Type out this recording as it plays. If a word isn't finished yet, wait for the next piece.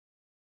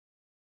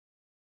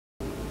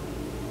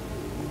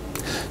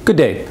Good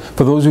day.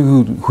 For those of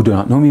you who do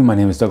not know me, my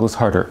name is Douglas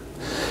Harder.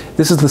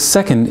 This is the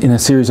second in a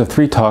series of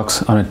 3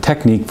 talks on a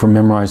technique for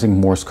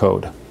memorizing Morse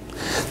code.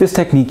 This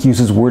technique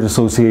uses word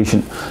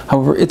association.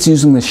 However, it's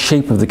using the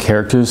shape of the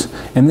characters,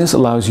 and this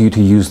allows you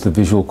to use the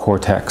visual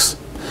cortex.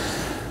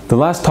 The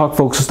last talk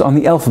focused on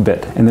the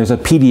alphabet, and there's a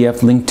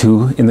PDF linked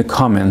to in the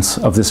comments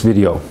of this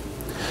video.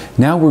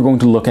 Now we're going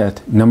to look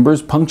at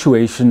numbers,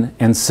 punctuation,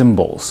 and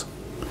symbols.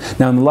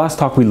 Now in the last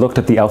talk we looked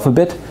at the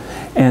alphabet,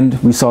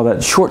 and we saw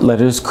that short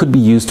letters could be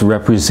used to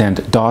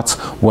represent dots,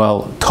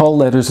 while tall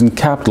letters and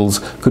capitals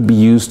could be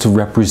used to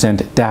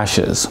represent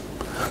dashes.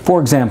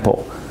 For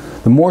example,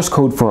 the Morse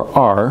code for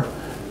R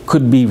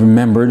could be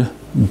remembered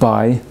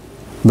by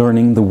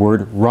learning the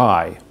word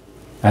rye,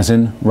 as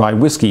in rye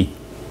whiskey.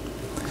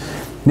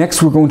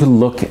 Next we're going to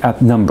look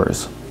at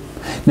numbers.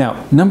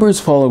 Now, numbers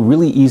follow a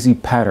really easy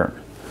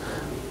pattern.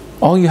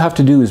 All you have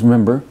to do is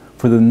remember,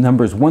 for the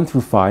numbers 1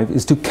 through 5,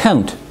 is to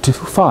count to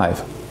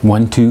 5.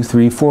 1, 2,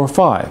 3, 4,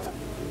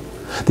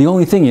 5. The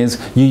only thing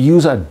is, you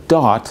use a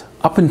dot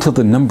up until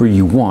the number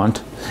you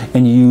want,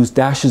 and you use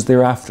dashes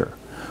thereafter.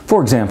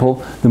 For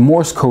example, the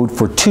Morse code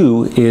for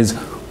 2 is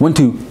 1,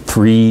 2,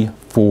 3,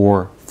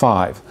 4,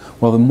 5,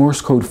 while the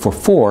Morse code for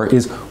 4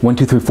 is 1,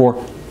 2, 3,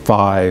 4,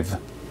 5.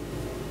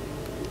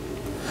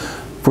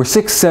 For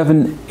 6,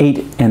 7,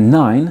 8, and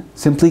 9,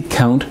 simply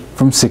count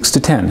from 6 to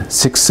 10.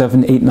 6,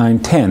 7, 8, 9,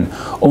 10.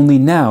 Only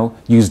now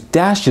use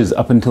dashes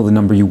up until the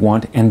number you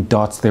want and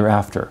dots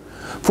thereafter.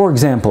 For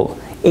example,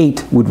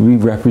 8 would be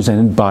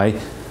represented by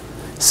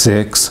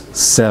 6,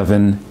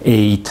 7,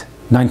 8,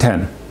 9,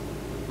 10.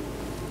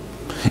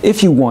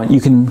 If you want, you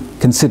can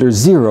consider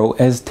 0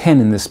 as 10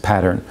 in this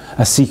pattern,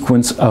 a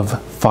sequence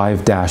of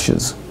 5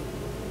 dashes.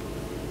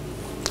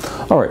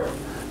 Alright.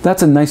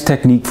 That's a nice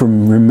technique for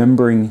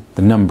remembering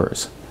the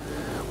numbers.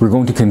 We're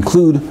going to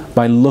conclude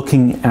by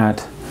looking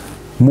at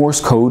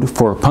Morse code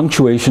for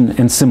punctuation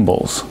and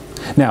symbols.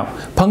 Now,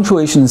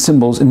 punctuation and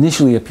symbols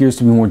initially appears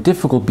to be more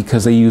difficult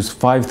because they use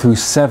 5 through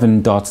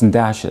 7 dots and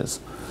dashes.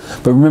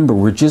 But remember,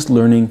 we're just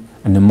learning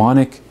a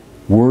mnemonic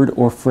word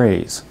or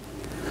phrase.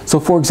 So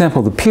for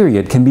example, the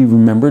period can be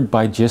remembered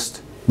by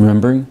just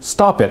remembering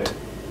stop it.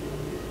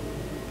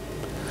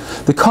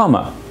 The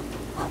comma.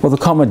 Well, the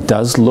comma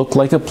does look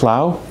like a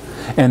plow,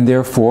 and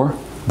therefore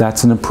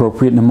that's an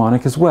appropriate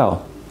mnemonic as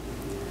well.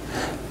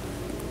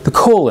 The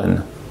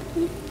colon,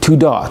 2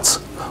 dots.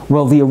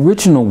 Well, the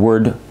original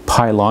word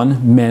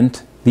pylon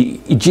meant the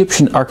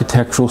Egyptian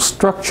architectural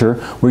structure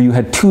where you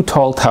had 2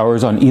 tall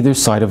towers on either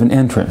side of an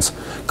entrance.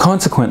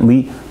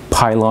 Consequently,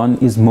 pylon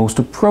is most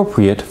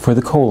appropriate for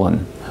the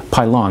colon.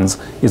 Pylons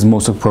is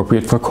most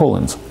appropriate for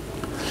colons.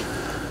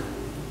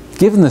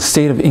 Given the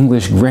state of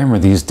English grammar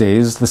these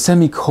days, the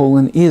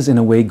semicolon is in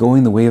a way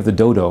going the way of the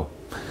dodo.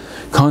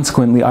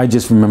 Consequently, I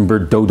just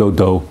remembered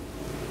do.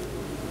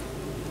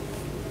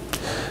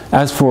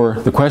 As for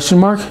the question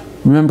mark,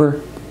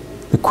 remember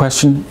the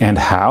question and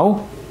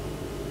how.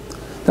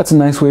 That's a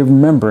nice way of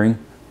remembering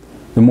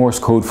the Morse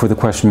code for the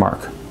question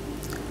mark.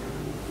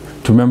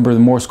 To remember the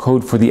Morse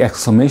code for the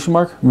exclamation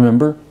mark,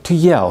 remember to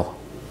yell.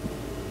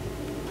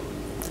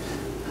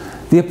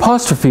 The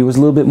apostrophe was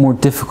a little bit more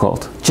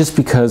difficult, just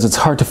because it's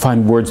hard to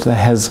find words that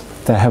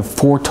have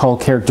 4 tall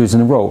characters in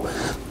a row.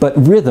 But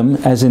rhythm,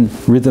 as in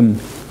rhythm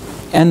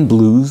and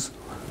blues,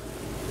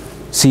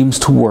 seems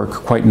to work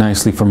quite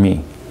nicely for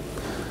me.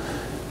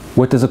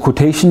 What does a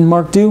quotation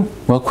mark do?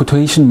 Well,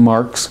 quotation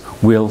marks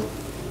will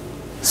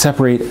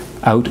separate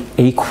out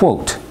a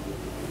quote.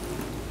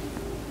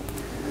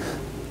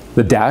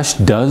 The dash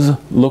does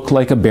look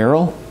like a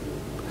barrel,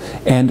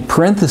 and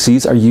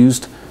parentheses are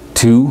used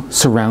to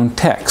surround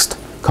text.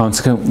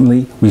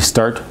 Consequently, we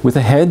start with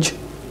a hedge,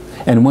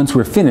 and once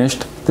we're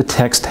finished, the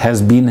text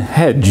has been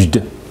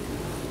hedged.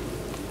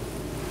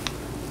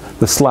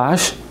 The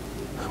slash,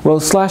 well,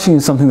 slashing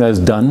is something that is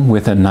done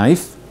with a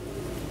knife.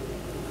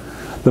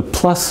 The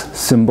plus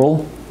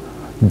symbol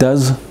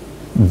does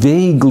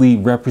vaguely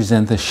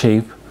represent the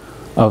shape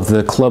of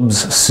the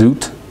club's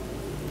suit.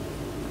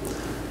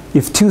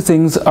 If 2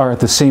 things are at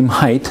the same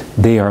height,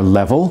 they are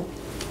level.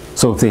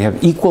 So if they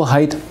have equal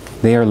height,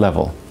 they are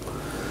level.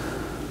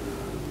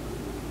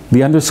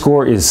 The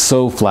underscore is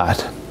so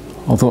flat,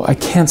 although I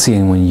can't see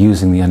anyone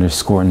using the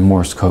underscore in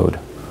Morse code.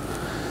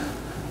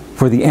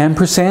 For the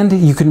ampersand,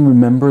 you can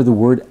remember the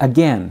word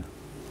again.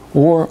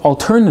 Or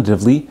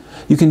alternatively,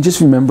 you can just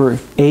remember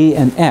A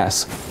and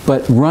S,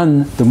 but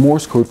run the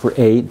Morse code for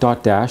A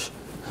dot dash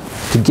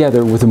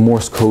together with the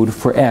Morse code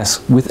for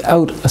S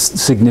without a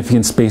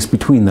significant space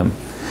between them.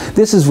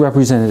 This is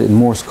represented in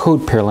Morse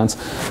code parlance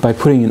by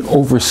putting an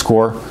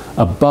overscore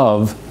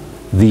above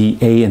the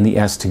A and the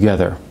S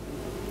together.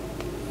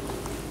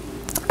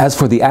 As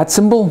for the @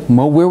 symbol,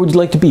 well, where would you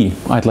like to be?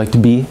 I'd like to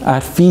be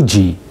at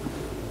Fiji.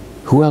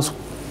 Who else?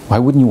 Why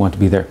wouldn't you want to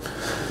be there?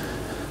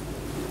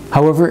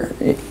 However,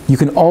 you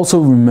can also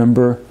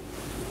remember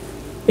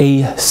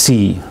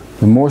AC,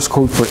 the Morse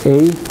code for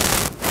A,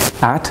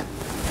 at,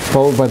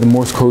 followed by the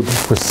Morse code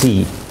for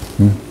C,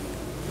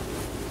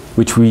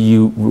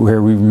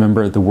 where we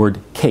remember the word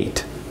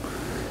Kate.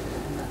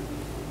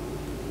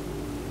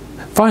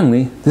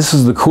 Finally, this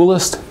is the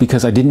coolest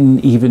because I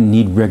didn't even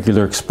need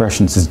regular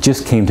expressions. It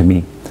just came to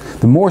me.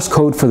 The Morse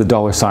code for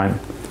the $sign.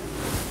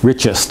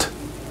 Richest.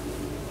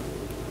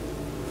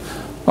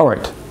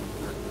 Alright.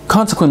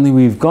 Consequently,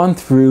 we've gone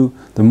through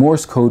the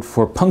Morse code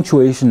for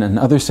punctuation and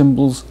other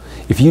symbols.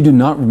 If you do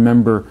not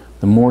remember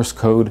the Morse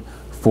code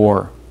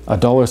for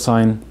a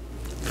 $sign,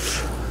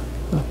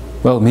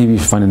 well, maybe you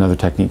should find another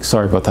technique.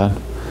 Sorry about that.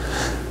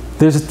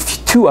 There's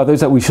two others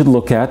that we should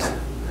look at.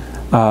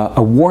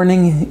 A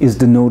warning is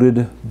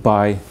denoted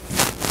by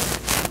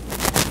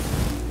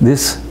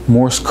this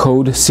Morse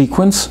code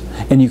sequence,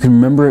 and you can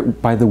remember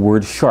it by the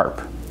word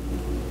sharp.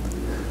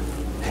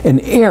 An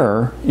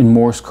error in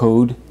Morse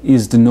code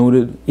is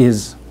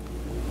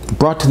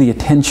brought to the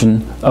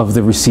attention of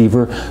the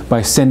receiver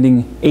by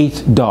sending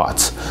 8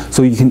 dots.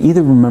 So you can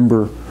either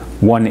remember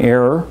one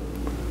error,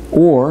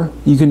 or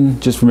you can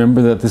just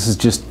remember that this is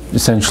just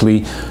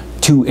essentially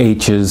 2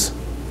 H's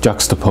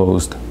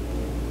juxtaposed.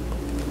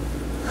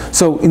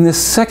 So in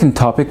this second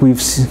topic,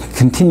 we've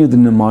continued the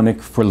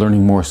mnemonic for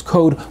learning Morse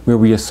code, where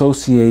we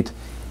associate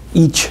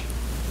each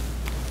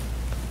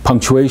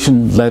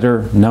punctuation,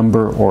 letter,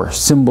 number, or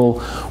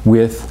symbol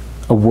with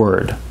a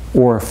word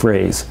or a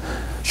phrase.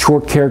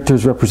 Short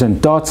characters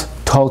represent dots,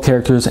 tall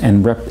characters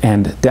and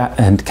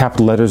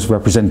capital letters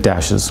represent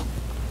dashes.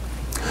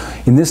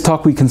 In this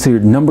talk, we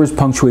considered numbers,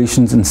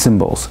 punctuations, and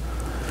symbols.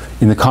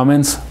 In the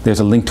comments, there's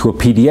a link to a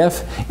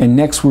PDF, and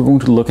next we're going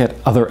to look at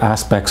other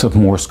aspects of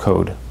Morse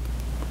code.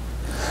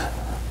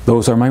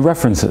 Those are my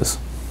references.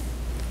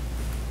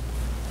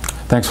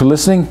 Thanks for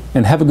listening,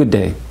 and have a good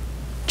day.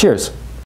 Cheers.